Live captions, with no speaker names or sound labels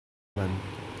And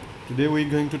today we're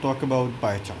going to talk about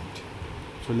pie chart.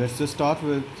 So let's just start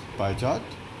with pie chart.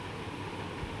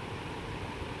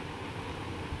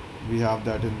 We have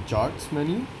that in charts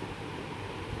menu.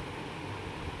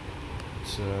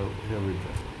 So here we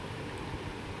go.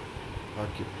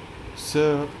 Okay,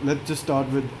 so let's just start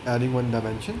with adding one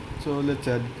dimension. So let's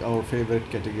add our favorite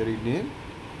category name,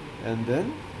 and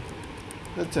then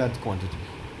let's add quantity,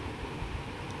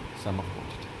 sum of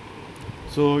quantity.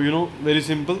 So very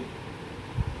simple,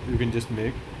 you can just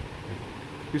make.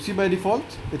 You see by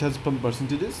default it has some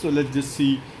percentages, so let's just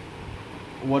see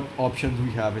what options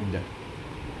we have in there.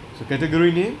 So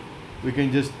category name, we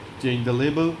can just change the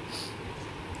label,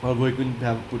 or we can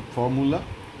have put formula.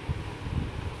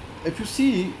 If you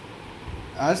see,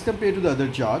 as compared to the other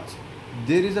charts,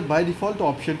 there is a by default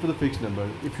option for the fixed number.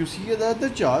 If you see the other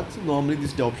charts, normally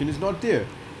this option is not there.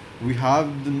 We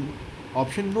have the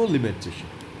option no limitation,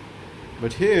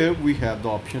 but here we have the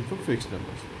option for fixed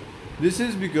numbers. This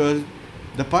is because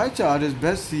the pie chart is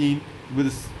best seen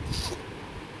with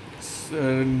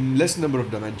less number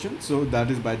of dimensions, so that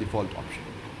is by default option.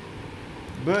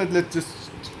 But let's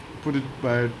just put it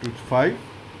by to 5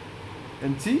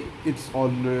 and see it's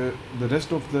on the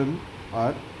rest of them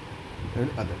are and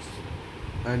others,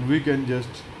 and we can just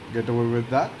get over with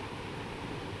that,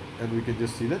 and we can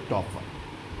just see the top 5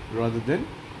 rather than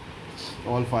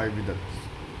all 5 with others.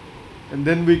 And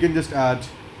then we can just add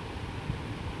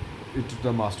it to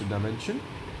the master dimension,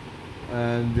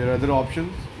 and there are other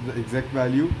options, the exact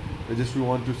value. Just we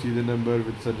want to see the number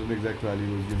with certain exact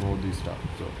values, these stuff.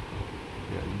 So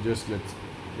yeah, just let's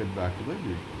get back to the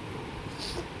video.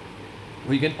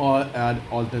 We can add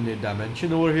alternate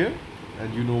dimension over here,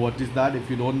 and what is that. If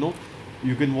you don't know,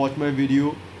 you can watch my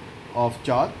video of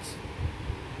charts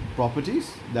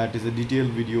properties. That is a detailed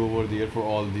video over there for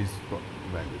all these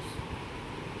values.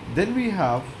 Then we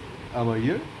have a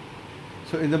measure.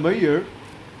 So in the measure,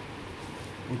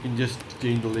 we can just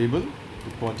change the label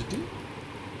to quantity.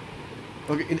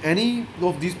 Okay, in any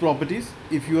of these properties,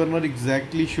 if you are not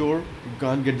exactly sure, you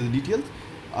can't get the details,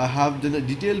 I have done a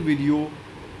detailed video,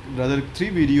 rather 3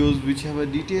 videos which have a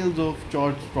details of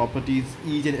charts properties,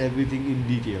 each and everything in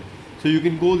detail. So you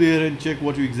can go there and check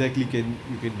what you exactly can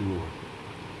do.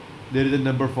 There is a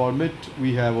number format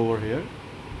we have over here,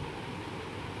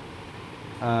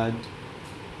 and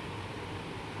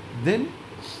then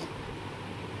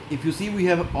if you see, we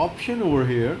have an option over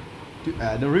here to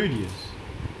add a radius.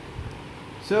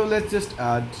 So let's just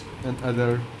add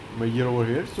another measure over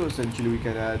here. So essentially we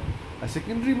can add a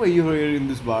secondary measure here in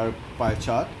this pie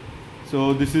chart.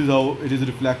 So this is how it is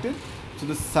reflected. So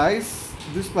the size,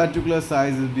 this particular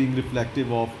size is being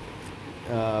reflective of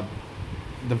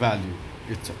the value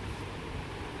itself.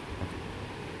 Okay.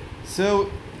 So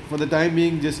for the time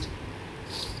being, just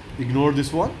ignore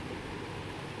this one,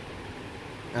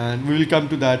 and we will come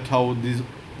to that, how these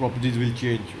properties will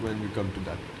change when we come to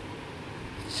that.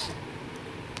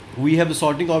 We have the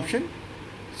sorting option,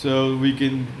 so we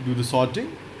can do the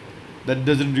sorting. That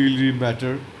doesn't really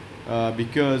matter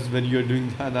because when you're doing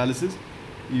the analysis,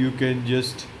 you can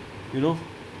just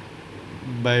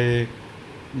by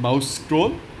mouse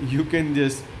scroll, you can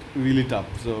just wheel it up,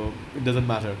 so it doesn't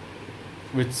matter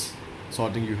which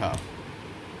sorting you have.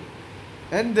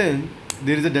 And then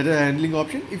there is a data handling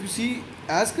option. If you see,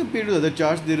 as compared to other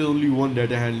charts, there is only one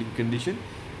data handling condition.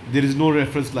 There is no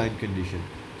reference line condition.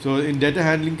 So in data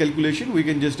handling calculation, we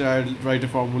can just write a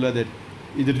formula that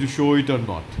either to show it or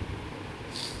not.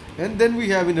 And then we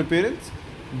have in appearance,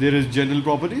 there is general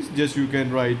properties, just you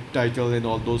can write title and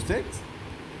all those things.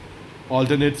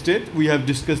 Alternate state, we have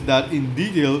discussed that in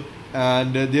detail,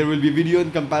 and there will be video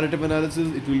and comparative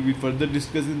analysis. It will be further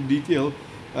discussed in detail,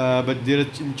 but there are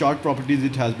in chart properties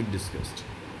it has been discussed.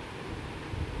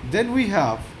 Then we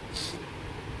have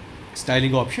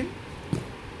styling option.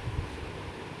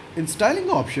 In styling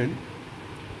option,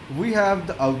 we have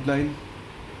the outline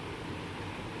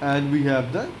and we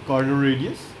have the corner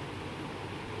radius,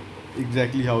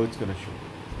 exactly how it's going to show.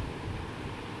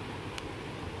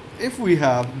 If we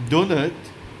have donut,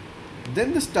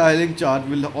 then the styling chart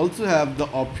will also have the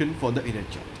option for the inner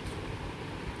chart.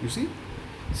 You see?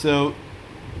 So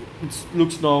it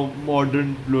looks now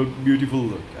modern look, beautiful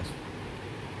look.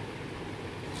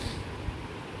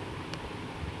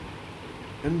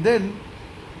 And then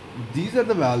these are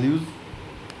the values,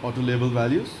 auto label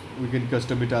values. We can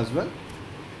custom it as well.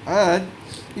 And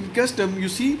in custom, you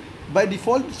see, by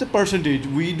default it's a percentage.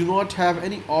 We do not have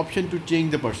any option to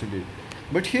change the percentage,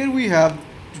 but here we have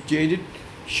to change it.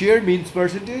 Share means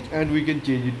percentage, and we can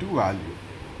change it to value.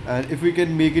 And if we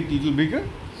can make it a little bigger,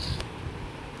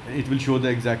 it will show the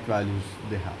exact values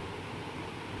they have.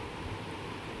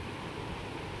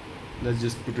 let's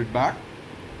just put it back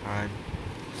and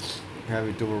have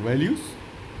it over values.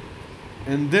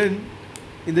 And then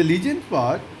in the legend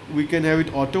part, we can have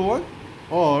it auto on,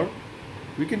 or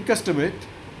we can custom it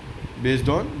based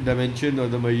on dimension or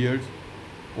the measures,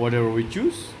 whatever we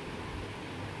choose.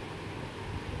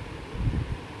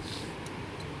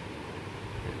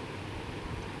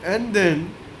 And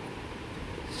then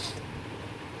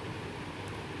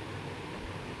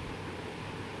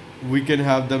we can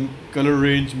have them color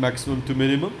range maximum to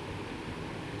minimum.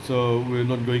 So we're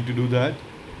not going to do that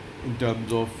in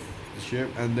terms of the shape.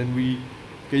 And then we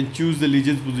can choose the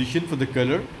legion's position for the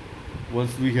color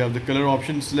once we have the color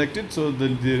option selected. So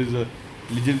then there is a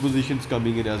legion positions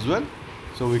coming in as well.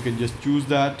 So we can just choose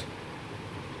that.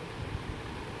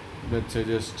 Let's say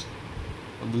just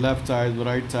on the left side, the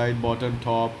right side, bottom,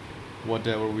 top,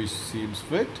 whatever we seems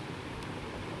fit.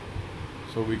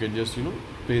 So we can just, you know,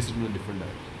 place it in a different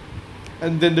direction.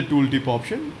 And then the tooltip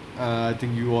option, I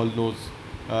think you all knows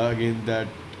again that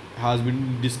has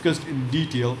been discussed in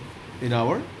detail in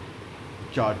our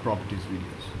chart properties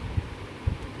videos.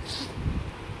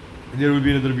 There will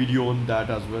be another video on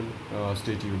that as well.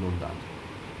 Stay tuned on that.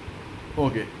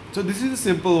 Okay, so this is a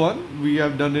simple one. We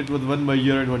have done it with one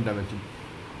measure and one dimension.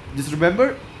 Just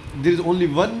remember, there is only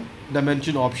one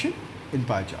dimension option in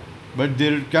pie chart, but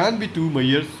there can be two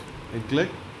measures in Qlik.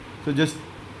 So just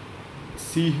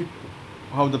see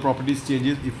how the properties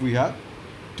changes if we have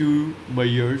two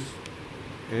measures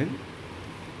in.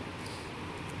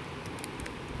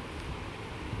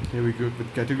 Here we go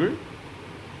with category,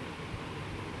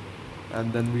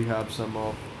 and then we have some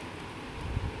of,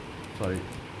 sorry,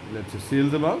 let's just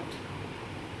sales amount,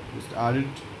 just add it,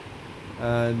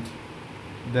 and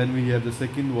then we have the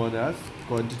second one as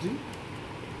quantity,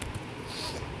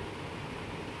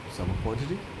 sum of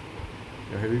quantity.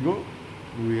 Here we go.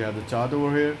 We have the chart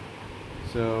over here,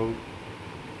 so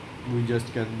we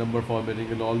just can number formatting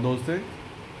and all those things.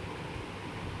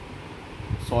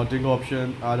 Sorting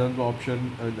option, add-on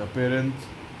option, and appearance.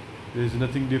 There is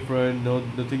nothing different,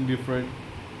 nothing different,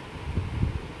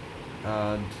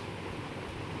 and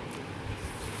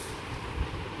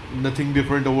nothing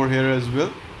different over here as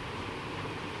well.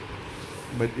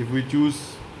 But if we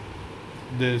choose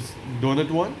this donut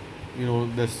one, you know,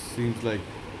 this seems like,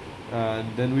 and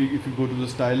then if you go to the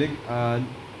styling and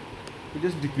we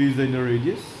just decrease the inner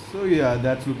radius. So yeah,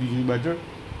 that's looking better,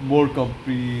 more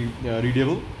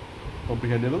readable,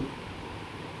 comprehensible.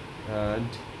 And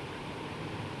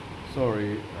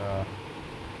sorry,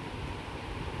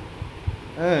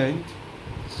 and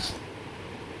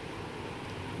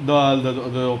the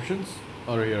other options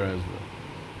are here as well.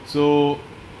 So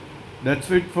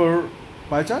that's it for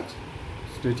pie chart.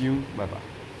 Stay tuned. Bye bye.